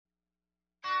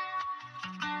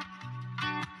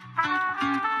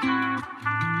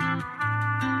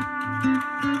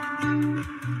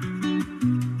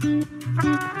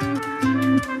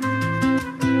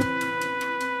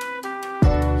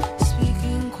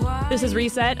This is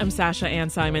Reset. I'm Sasha Ann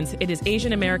Simons. It is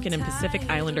Asian American and Pacific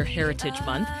Islander Heritage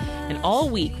Month. And all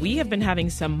week, we have been having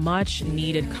some much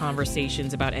needed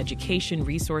conversations about education,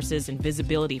 resources, and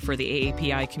visibility for the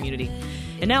AAPI community.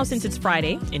 And now, since it's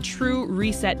Friday, in true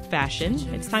Reset fashion,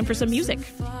 it's time for some music.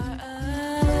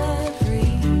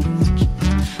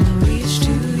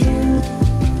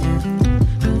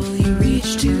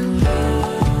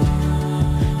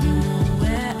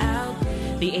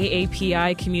 The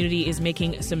AAPI community is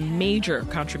making some major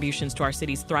contributions to our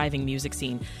city's thriving music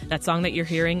scene. That song that you're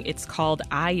hearing, it's called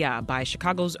Aya by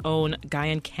Chicago's own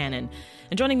Guyan Cannon.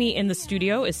 And joining me in the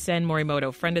studio is Sen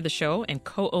Morimoto, friend of the show and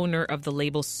co-owner of the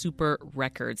label Super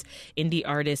Records, indie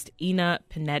artist Ina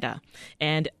Pineda,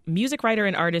 and music writer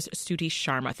and artist Stuti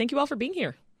Sharma. Thank you all for being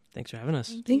here. Thanks for having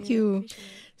us. Thank you.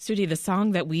 Stuti, the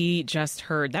song that we just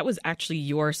heard, that was actually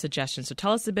your suggestion. So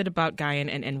tell us a bit about Guyan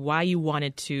and why you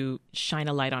wanted to shine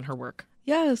a light on her work.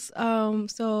 Yes.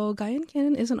 So Guyan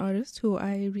Cannon is an artist who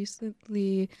I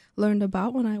recently learned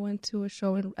about when I went to a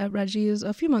show at Reggie's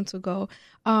a few months ago.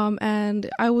 And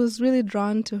I was really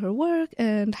drawn to her work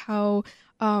and how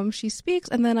she speaks.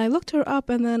 And then I looked her up,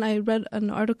 and then I read an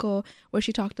article where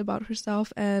she talked about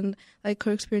herself and like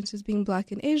her experiences being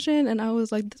Black and Asian. And I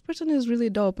was like, this person is really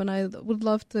dope, and I would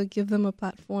love to give them a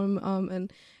platform.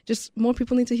 And just more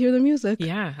people need to hear their music.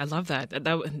 Yeah, I love that.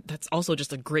 That's also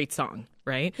just a great song,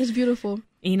 right? It's beautiful.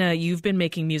 Ina, you've been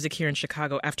making music here in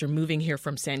Chicago after moving here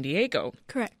from San Diego.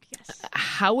 Correct, yes.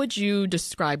 How would you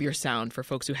describe your sound for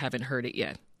folks who haven't heard it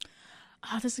yet?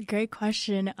 Oh, that's a great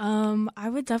question. I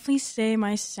would definitely say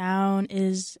my sound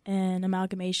is an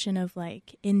amalgamation of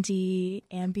like indie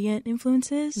ambient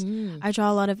influences. I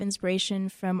draw a lot of inspiration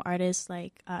from artists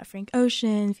like Frank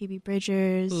Ocean, Phoebe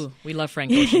Bridgers. Ooh, we love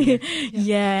Frank Ocean here.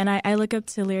 Yeah, and I look up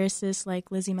to lyricists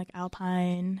like Lizzie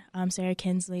McAlpine, Sarah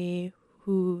Kinsley,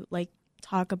 who like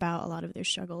talk about a lot of their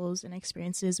struggles and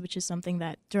experiences, which is something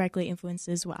that directly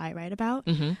influences what I write about.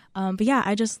 But yeah,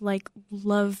 I just like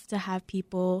love to have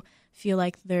people feel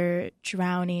like they're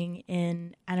drowning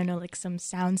in, I don't know, like some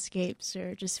soundscapes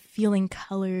or just feeling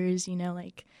colors, you know,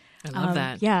 like. I love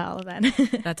that. Yeah, all of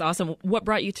that. That's awesome. What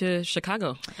brought you to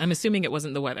Chicago? I'm assuming it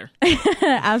wasn't the weather.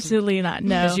 Absolutely not,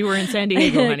 no. Because you were in San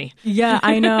Diego, honey. Yeah,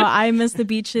 I know. I miss the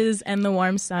beaches and the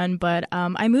warm sun, but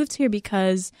I moved here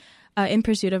because in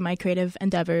pursuit of my creative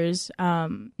endeavors,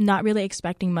 not really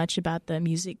expecting much about the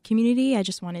music community. I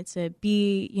just wanted to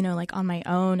be, you know, like on my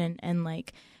own and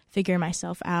like figure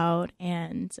myself out.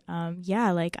 And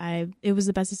yeah, like it was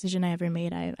the best decision I ever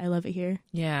made. I love it here.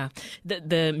 Yeah.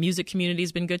 The music community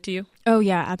has been good to you? Oh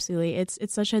yeah, absolutely.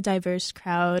 It's such a diverse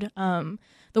crowd.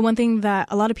 The one thing that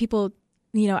a lot of people,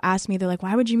 you know, ask me, they're like,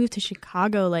 why would you move to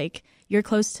Chicago? Like, you're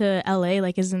close to LA,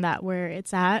 like, isn't that where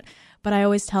it's at? But I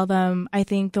always tell them, I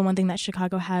think the one thing that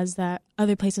Chicago has that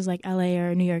other places like LA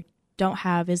or New York don't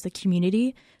have is the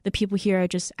community. The people here are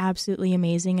just absolutely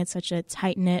amazing. It's such a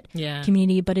tight-knit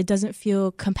community, but it doesn't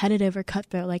feel competitive or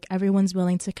cutthroat. Like, everyone's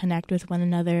willing to connect with one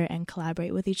another and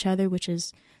collaborate with each other, which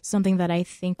is something that I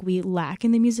think we lack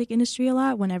in the music industry a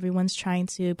lot. When everyone's trying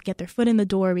to get their foot in the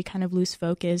door, we kind of lose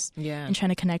focus and trying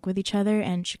to connect with each other.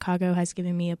 And Chicago has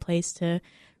given me a place to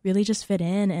really just fit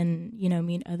in and, you know,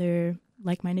 meet other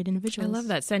like-minded individuals. I love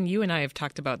that. Sen, you and I have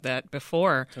talked about that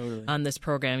before on this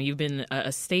program. You've been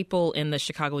a staple in the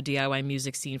Chicago DIY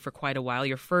music scene for quite a while.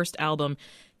 Your first album,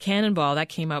 Cannonball, that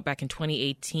came out back in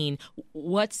 2018.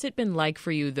 What's it been like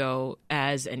for you, though,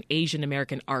 as an Asian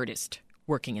American artist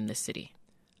working in this city?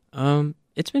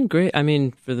 It's been great. I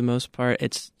mean, for the most part,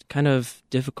 it's kind of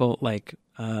difficult, like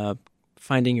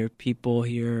finding your people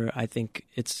here. I think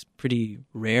it's pretty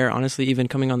rare, honestly. Even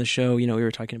coming on the show, you know, we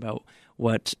were talking about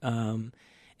what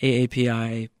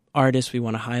AAPI artists we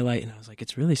want to highlight, and I was like,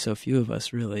 it's really so few of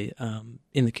us really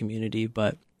in the community.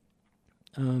 But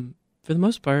for the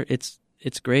most part, it's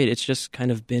great. It's just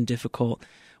kind of been difficult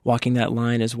walking that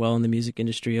line as well in the music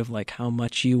industry of like how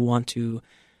much you want to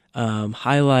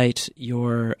highlight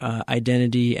your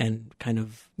identity and kind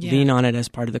of lean on it as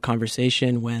part of the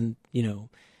conversation when, you know,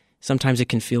 sometimes it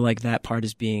can feel like that part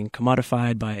is being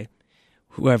commodified by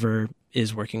whoever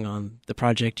is working on the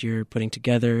project you're putting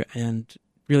together, and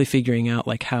really figuring out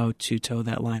like how to toe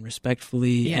that line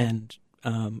respectfully and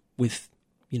with,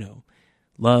 you know,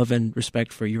 love and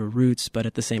respect for your roots, but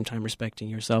at the same time respecting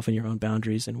yourself and your own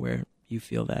boundaries and where you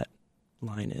feel that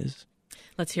line is.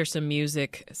 Let's hear some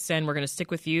music. Sen, we're going to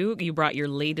stick with you. You brought your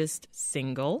latest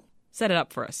single. Set it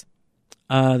up for us.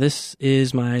 This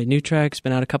is my new track. It's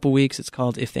been out a couple weeks. It's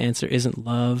called If the Answer Isn't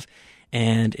Love.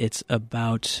 and it's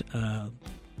about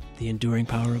the enduring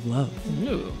power of love.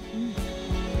 Ooh.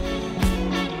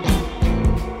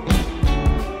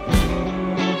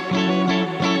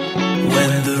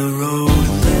 When the road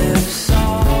lifts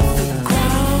off the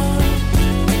ground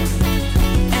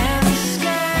and the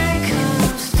sky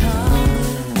comes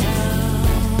tumbling down,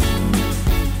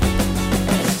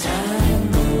 as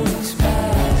time moves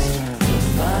past,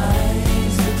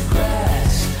 divides the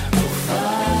grass,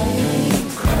 providing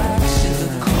cracks in the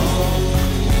cold.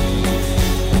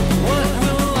 What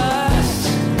will last?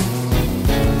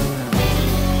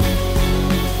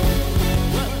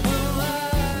 What will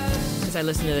last? As I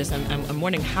listen to this, I'm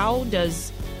wondering, how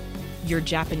does your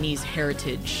Japanese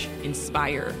heritage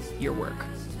inspire your work?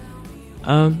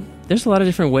 There's a lot of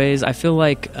different ways. I feel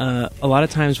like a lot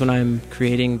of times when I'm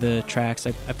creating the tracks,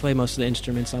 I play most of the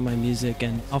instruments on my music,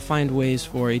 and I'll find ways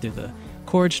for either the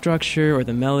chord structure or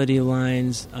the melody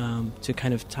lines to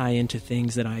kind of tie into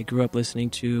things that I grew up listening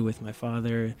to with my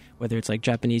father, whether it's like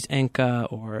Japanese enka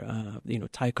or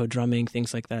taiko drumming,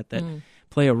 things like that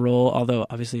play a role, although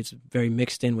obviously it's very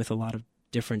mixed in with a lot of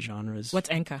different genres. What's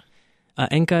enka?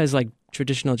 Enka is like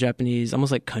traditional Japanese,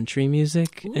 almost like country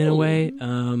music in a way.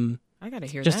 I gotta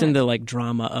hear Just that. in the like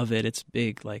drama of it, it's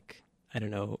big, like, I don't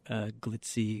know,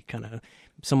 glitzy kind of,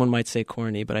 someone might say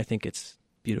corny, but I think it's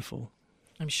beautiful.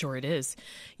 I'm sure it is.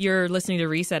 You're listening to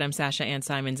Reset. I'm Sasha Ann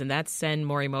Simons, and that's Sen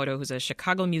Morimoto, who's a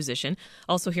Chicago musician.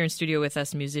 Also here in studio with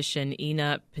us, musician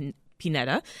Ina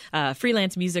Pineda,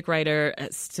 freelance music writer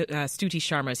Stuti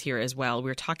Sharma is here as well.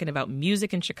 We're talking about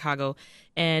music in Chicago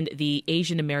and the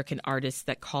Asian American artists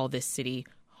that call this city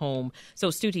home. So,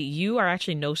 Stuti, you are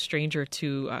actually no stranger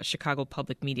to Chicago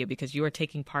public media because you are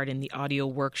taking part in the audio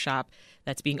workshop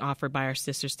that's being offered by our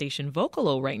sister station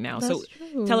Vocalo right now. That's so,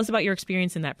 true. Tell us about your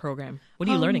experience in that program. What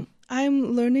are you learning?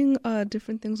 I'm learning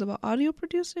different things about audio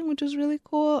producing, which is really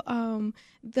cool.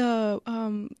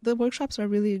 The workshops are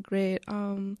really great.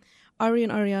 Ari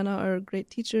and Ariana are great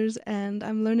teachers, and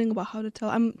I'm learning about how to tell.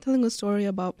 I'm telling a story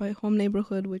about my home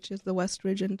neighborhood, which is the West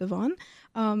Ridge in Devon,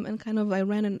 and kind of I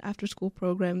ran an after-school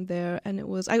program there, and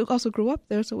I also grew up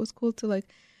there, so it was cool to like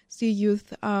see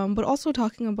youth, but also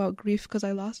talking about grief because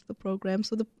I lost the program.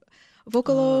 So the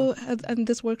Vocalo and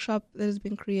this workshop that has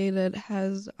been created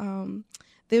has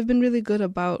they've been really good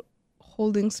about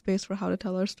holding space for how to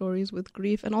tell our stories with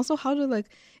grief, and also how to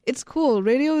it's cool.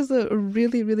 Radio is a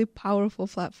really, really powerful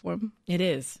platform. It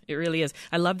is. It really is.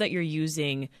 I love that you're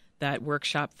using that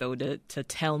workshop, though, to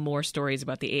tell more stories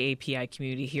about the AAPI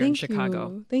community here in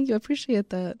Chicago. Thank you. I appreciate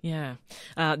that. Yeah.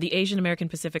 The Asian American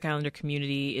Pacific Islander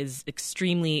community is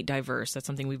extremely diverse. That's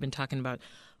something we've been talking about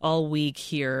all week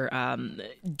here.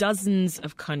 Dozens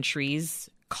of countries,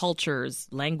 cultures,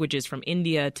 languages from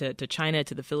India to China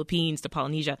to the Philippines to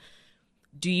Polynesia.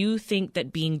 Do you think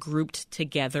that being grouped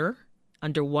together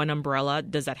under one umbrella,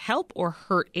 does that help or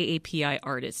hurt AAPI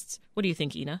artists? What do you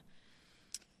think, Ina?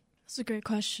 That's a great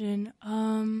question.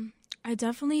 I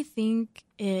definitely think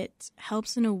it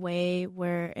helps in a way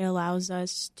where it allows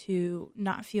us to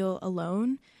not feel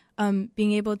alone.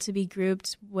 Being able to be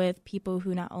grouped with people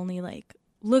who not only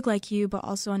look like you, but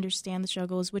also understand the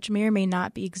struggles, which may or may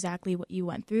not be exactly what you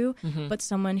went through, but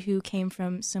someone who came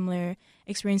from similar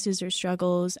experiences or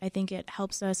struggles. I think it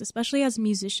helps us, especially as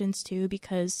musicians too,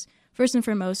 because first and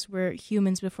foremost, we're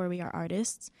humans before we are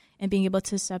artists, and being able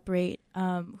to separate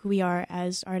who we are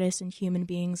as artists and human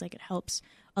beings, it helps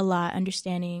a lot,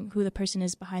 understanding who the person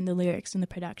is behind the lyrics and the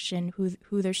production,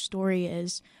 who their story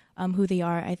is, who they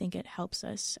are. I think it helps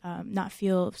us not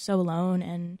feel so alone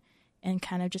and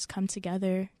kind of just come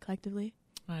together collectively.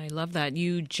 I love that.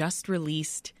 You just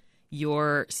released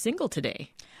your single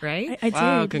today, right? I did.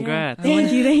 Wow, congrats. Yeah.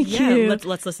 Thank you.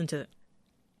 Let's listen to it.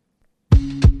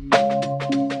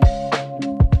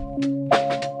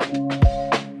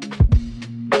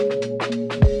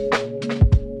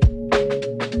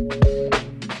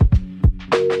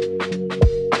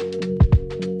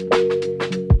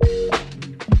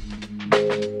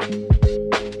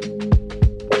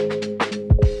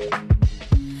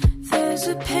 There's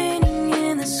a painting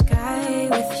in the sky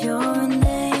with your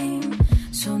name,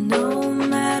 so no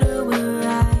matter where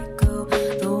I go,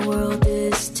 the world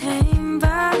is tame.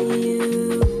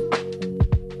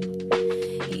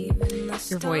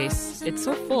 it's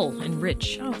so full and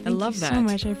rich. Oh, I love you that so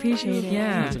much. I appreciate it.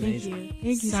 Yeah. Sounds Thank amazing. you. Thank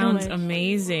you Sounds so much.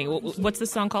 amazing. What's the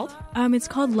song called? It's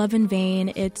called Love in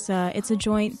Vain. It's a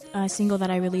joint single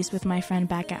that I released with my friend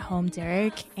back at home,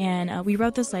 Derek, and we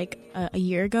wrote this like a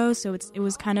year ago. So it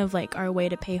was kind of like our way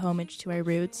to pay homage to our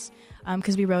roots,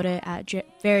 because we wrote it at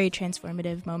very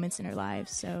transformative moments in our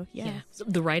lives. So yeah. So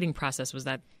the writing process, was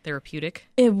that therapeutic?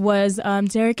 It was.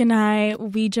 Derek and I,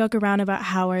 we joke around about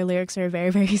how our lyrics are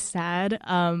very, very sad,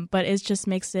 but it just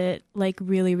makes it like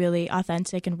really, really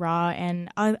authentic and raw. And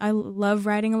I love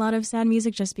writing a lot of sad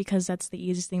music just because that's the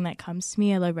easiest thing that comes to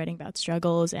me. I love writing about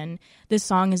struggles, and this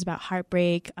song is about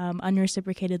heartbreak,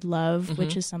 unreciprocated love,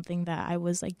 which is something that I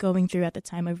was like going through at the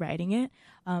time of writing it.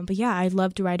 But yeah, I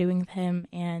loved writing with him,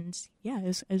 and yeah,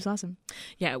 it was awesome.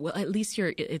 Yeah, well, at least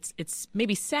it's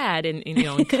maybe sad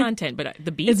in content, but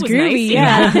the beat It's was groovy, nice.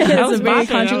 yeah. I It's was a very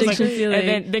bopping. I was contradiction like, feeling.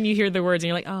 And then you hear the words and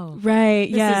you're like, oh, Right,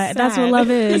 This yeah, is that's what sad. love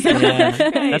is. Yeah,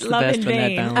 that's the Love best in when that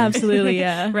vain. balance. Absolutely,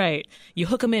 yeah. right. You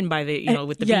hook them in by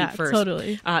with the yeah, beat first.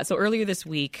 totally. So earlier this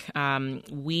week,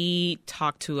 we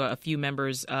talked to a few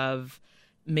members of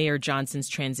Mayor Johnson's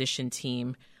transition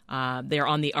team. They're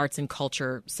on the Arts and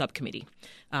Culture Subcommittee.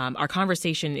 Our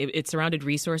conversation, it surrounded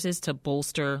resources to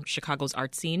bolster Chicago's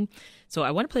art scene. So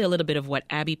I want to play a little bit of what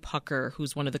Abby Pucker,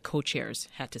 who's one of the co-chairs,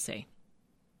 had to say.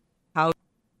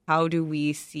 How do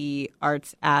we see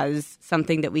arts as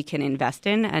something that we can invest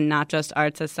in and not just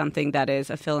arts as something that is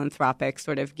a philanthropic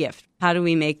sort of gift? How do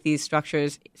we make these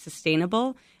structures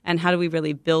sustainable, and how do we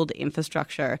really build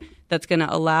infrastructure that's going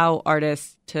to allow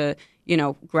artists to,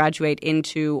 graduate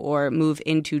into or move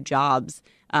into jobs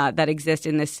that exist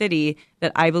in the city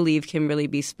that I believe can really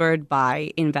be spurred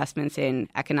by investments in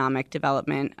economic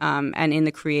development and in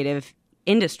the creative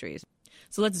industries?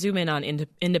 So let's zoom in on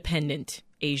independent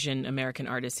Asian American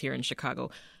artists here in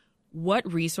Chicago.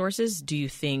 What resources do you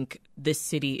think this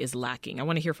city is lacking? I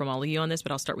want to hear from all of you on this,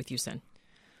 but I'll start with you, Sen.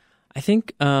 I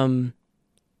think,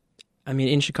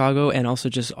 in Chicago and also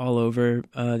just all over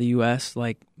the U.S.,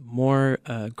 like more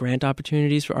grant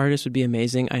opportunities for artists would be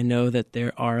amazing. I know that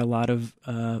there are a lot of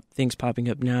things popping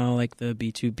up now, like the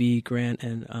B2B grant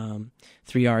and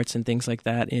 3 Arts and things like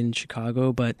that in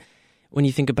Chicago. But when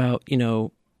you think about,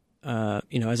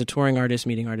 as a touring artist,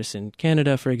 meeting artists in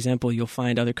Canada, for example, you'll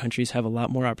find other countries have a lot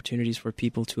more opportunities for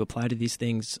people to apply to these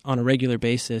things on a regular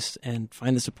basis and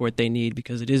find the support they need,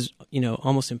 because it is,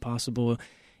 almost impossible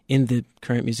in the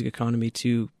current music economy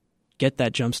to get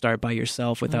that jump start by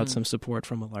yourself without some support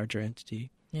from a larger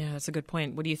entity. Yeah, that's a good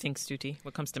point. What do you think, Stuti?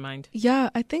 What comes to mind? Yeah,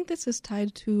 I think this is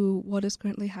tied to what is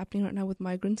currently happening right now with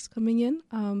migrants coming in.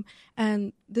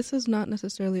 And this is not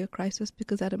necessarily a crisis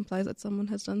because that implies that someone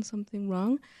has done something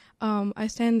wrong. I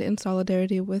stand in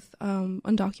solidarity with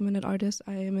undocumented artists.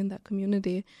 I am in that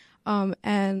community.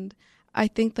 And I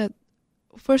think that,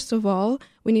 first of all,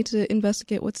 we need to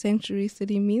investigate what sanctuary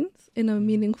city means in a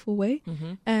meaningful way.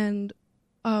 Mm-hmm. And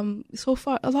so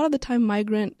far, a lot of the time,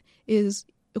 migrant is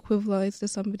equivalized to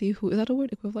somebody who, is that a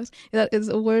word, equivalized? That is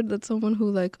a word that someone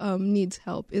who needs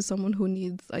help, is someone who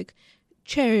needs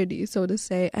charity, so to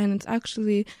say. And it's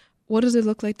actually, what does it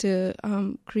look like to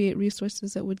create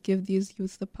resources that would give these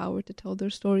youth the power to tell their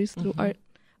stories through art?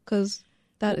 Because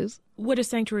that is... What does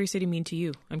sanctuary city mean to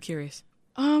you? I'm curious.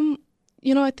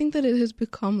 I think that it has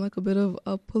become a bit of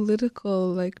a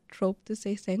political trope to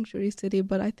say sanctuary city,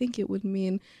 but I think it would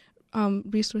mean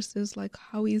resources like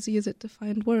how easy is it to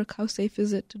find work, how safe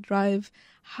is it to drive,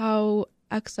 how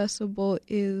accessible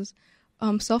is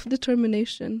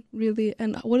self-determination, really,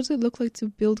 and what does it look like to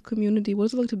build community, what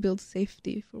does it look like to build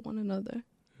safety for one another.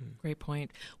 Great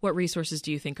point. What resources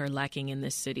do you think are lacking in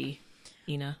this city,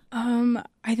 Ina?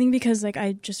 I think because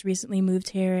I just recently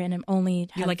moved here and I'm only...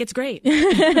 You're like, it's great.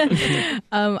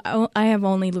 I have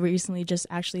only recently just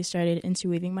actually started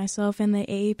interweaving myself in the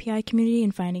AAPI community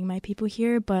and finding my people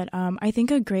here. But I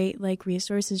think a great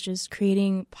resource is just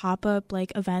creating pop-up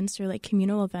events or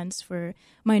communal events for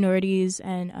minorities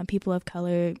and people of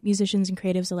color, musicians and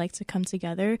creatives that like to come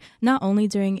together, not only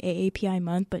during AAPI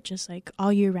month, but just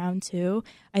all year round too.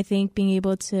 I think being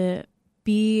able to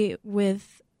be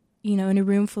with in a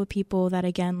room full of people that,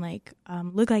 again,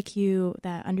 look like you,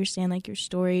 that understand, your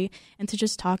story, and to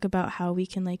just talk about how we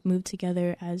can, move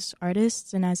together as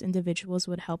artists and as individuals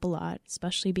would help a lot,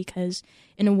 especially because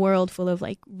in a world full of,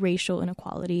 racial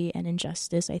inequality and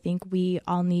injustice, I think we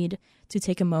all need to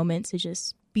take a moment to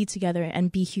just be together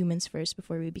and be humans first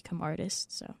before we become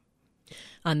artists, so.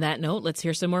 On that note, let's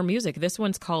hear some more music. This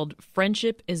one's called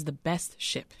Friendship is the Best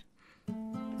Ship.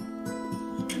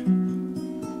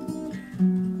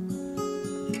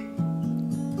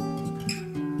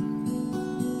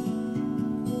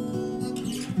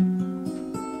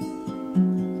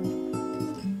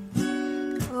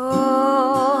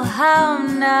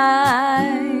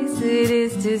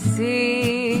 to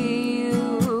see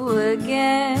you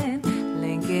again.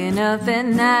 Linking up at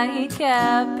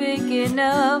nightcap, picking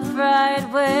up right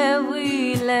where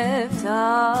we left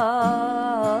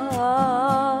off.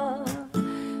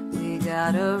 We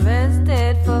got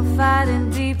arrested for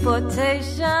fighting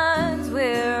deportations.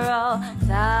 We're all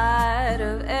tired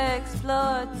of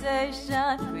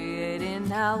exploitation,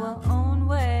 creating our own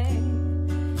way.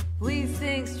 We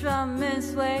sing, strum, and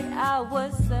sway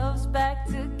ourselves back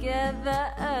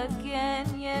together again.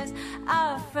 Yes,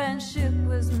 our friendship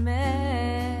was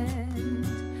meant.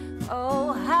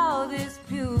 Oh, how this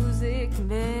music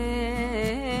meant.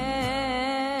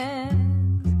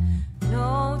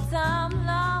 No time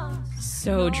lost.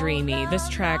 So dreamy. This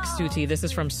track, Stuti, this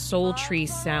is from Soul Tree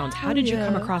Sounds. How did you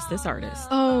come across this artist?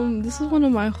 This is one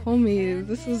of my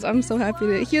homies. I'm so happy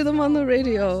to hear them on the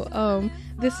radio.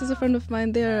 This is a friend of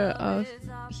mine. They're a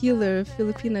healer,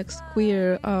 Filipinx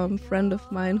queer friend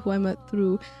of mine who I met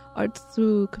through arts,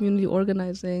 through community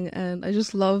organizing. And I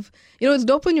just love, it's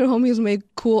dope when your homies make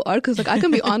cool art because, I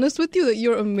can be honest with you that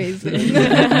you're amazing.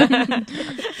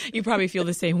 You probably feel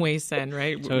the same way, Sen,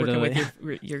 right? Totally. Working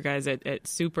with your guys at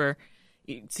Super,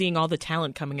 seeing all the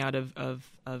talent coming out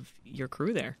of your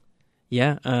crew there.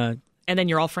 Yeah. And then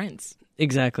you're all friends.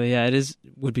 Exactly. Yeah,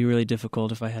 would be really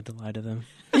difficult if I had to lie to them.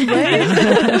 Right?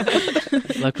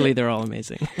 Luckily, they're all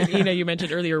amazing. You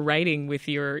mentioned earlier writing with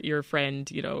your friend,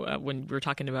 when we were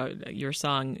talking about your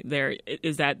song there.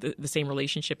 Is that the same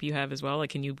relationship you have as well? Like,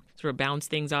 can you sort of bounce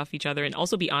things off each other and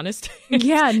also be honest?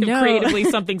 Yeah, if no. creatively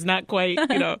something's not quite,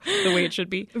 the way it should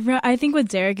be. I think with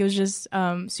Derek, it was just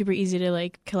super easy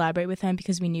to collaborate with him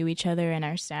because we knew each other and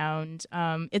our sound.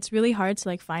 It's really hard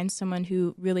to find someone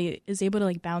who really is able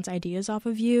to bounce ideas off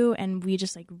of you, and we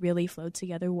just really flowed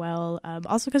together well.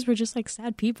 Also because we're just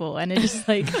sad people, and it just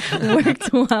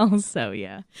worked well. So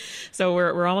yeah. So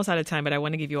we're almost out of time, but I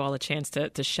want to give you all a chance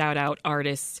to shout out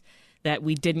artists that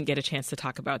we didn't get a chance to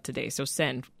talk about today. So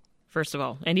Sen, first of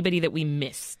all, anybody that we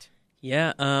missed?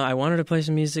 Yeah, I wanted to play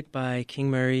some music by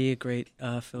King Murray, a great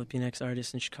Filipinx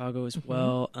artist in Chicago as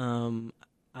well.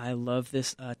 I love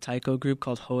this taiko group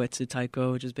called Hoetsu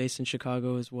Taiko, which is based in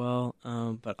Chicago as well.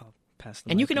 But I'll pass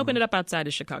the And mic you can on. open it up outside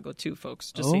of Chicago too,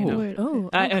 folks, just so you know. Word. Cool.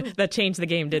 That changed the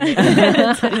game, didn't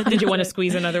it? Did you want to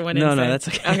squeeze another one in? No, Sen? that's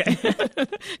okay. Okay.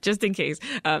 Just in case.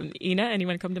 Ina,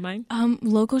 anyone come to mind?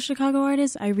 Local Chicago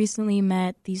artists, I recently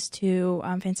met these two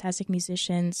fantastic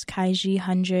musicians, Kaiji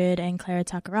 100 and Clara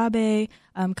Takarabe.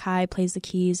 Kai plays the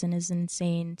keys and is an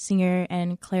insane singer,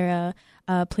 and Clara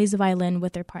plays the violin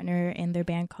with their partner in their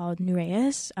band called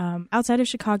Nureus. Outside of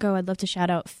Chicago, I'd love to shout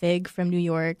out Fig from New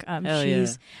York.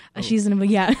 She's in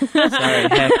Sorry,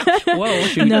 heck. Whoa.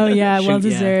 Shoot. No, yeah, Shoot, well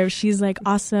deserved. She's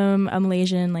awesome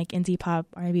Malaysian indie pop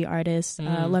R&B artist.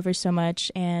 Love her so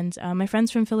much. And my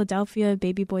friends from Philadelphia,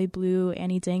 Baby Boy Blue,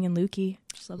 Annie Dang, and Lukey.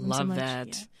 Just love them so much.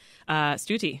 that.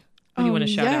 Stuti, who do you want to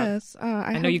shout out? Yes,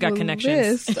 I know you got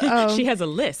connections. List. she has a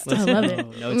list. I love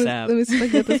it. Notes app. Let me see if I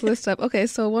can get this list up. Okay,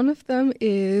 so one of them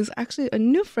is actually a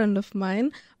new friend of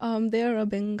mine. They're a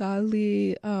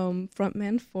Bengali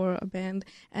frontman for a band,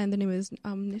 and the name is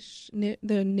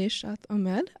they're Nishat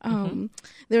Ahmed.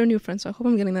 They're a new friend, so I hope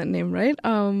I'm getting that name right.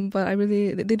 But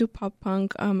they do pop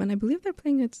punk, and I believe they're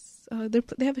playing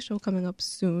they have a show coming up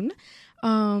soon.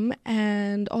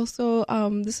 And also,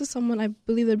 this is someone, I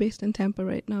believe they're based in Tampa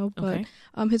right now, but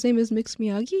his name is Mix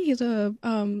Miyagi. He's a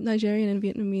Nigerian and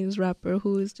Vietnamese rapper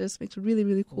who makes really,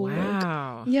 really cool work.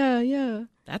 Wow. Yeah.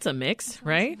 That's a mix,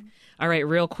 right? All right,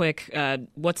 real quick,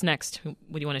 what's next? What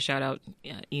do you want to shout out?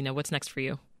 Ina, what's next for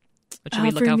you? What should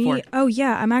we look out for? Oh,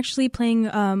 yeah. I'm actually playing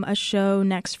a show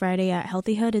next Friday at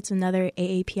Healthyhood. It's another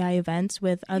AAPI event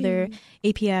with other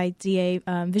API DA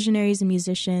visionaries and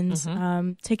musicians.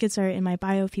 Tickets are in my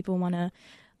bio if people want to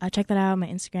check that out. My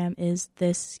Instagram is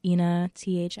thisina,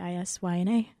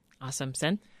 THISYNA. Awesome.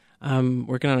 Sen? I'm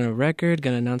working on a record,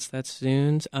 going to announce that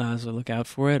soon, so look out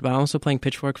for it. But I'm also playing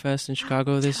Pitchfork Fest in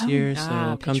Chicago this year,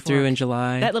 so come through in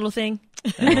July. That little thing.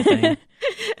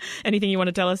 Anything you want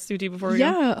to tell us, Stuti, before we go?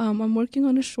 Yeah, I'm working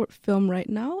on a short film right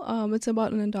now. It's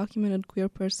about an undocumented queer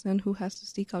person who has to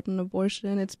seek out an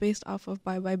abortion. It's based off of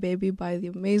Bye Bye Baby by the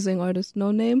amazing artist No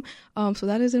Name. So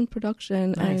that is in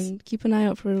production, and keep an eye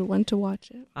out for when to watch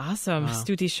it. Awesome. Wow.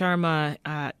 Stuti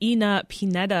Sharma, Ina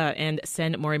Pineda, and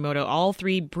Sen Morimoto, all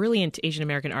three brilliant Asian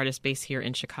American artists based here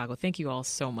in Chicago. Thank you all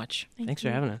so much. Thanks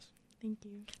for having us. Thank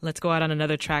you. Let's go out on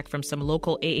another track from some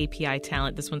local AAPI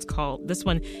talent. This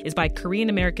one is by Korean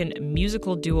American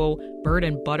musical duo Bird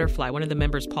and Butterfly. One of the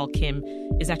members, Paul Kim,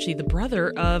 is actually the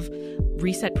brother of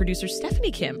Reset producer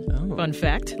Stephanie Kim. Fun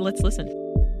fact. Let's listen.